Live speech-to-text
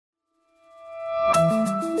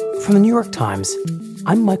From the New York Times,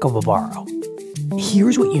 I'm Michael Barbaro.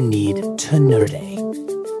 Here's what you need to know today.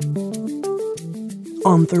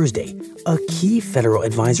 On Thursday, a key federal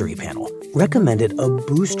advisory panel recommended a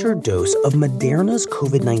booster dose of Moderna's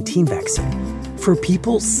COVID-19 vaccine for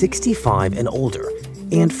people 65 and older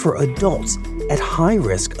and for adults at high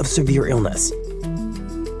risk of severe illness.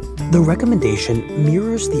 The recommendation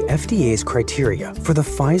mirrors the FDA's criteria for the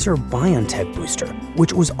Pfizer-BioNTech booster,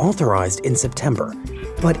 which was authorized in September.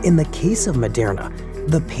 But in the case of Moderna,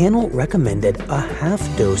 the panel recommended a half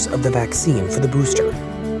dose of the vaccine for the booster,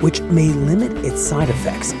 which may limit its side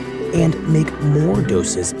effects and make more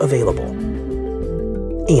doses available.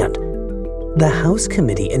 And the House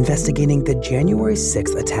committee investigating the January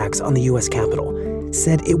 6th attacks on the U.S. Capitol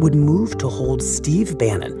said it would move to hold Steve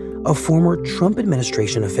Bannon, a former Trump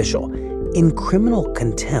administration official, in criminal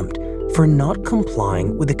contempt for not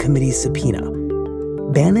complying with the committee's subpoena.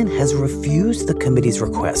 Bannon has refused the committee's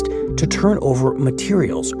request to turn over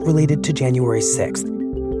materials related to January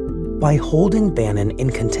 6th. By holding Bannon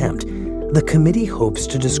in contempt, the committee hopes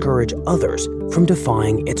to discourage others from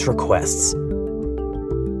defying its requests.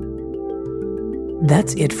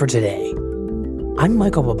 That's it for today. I'm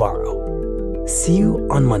Michael Barbaro. See you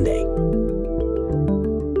on Monday.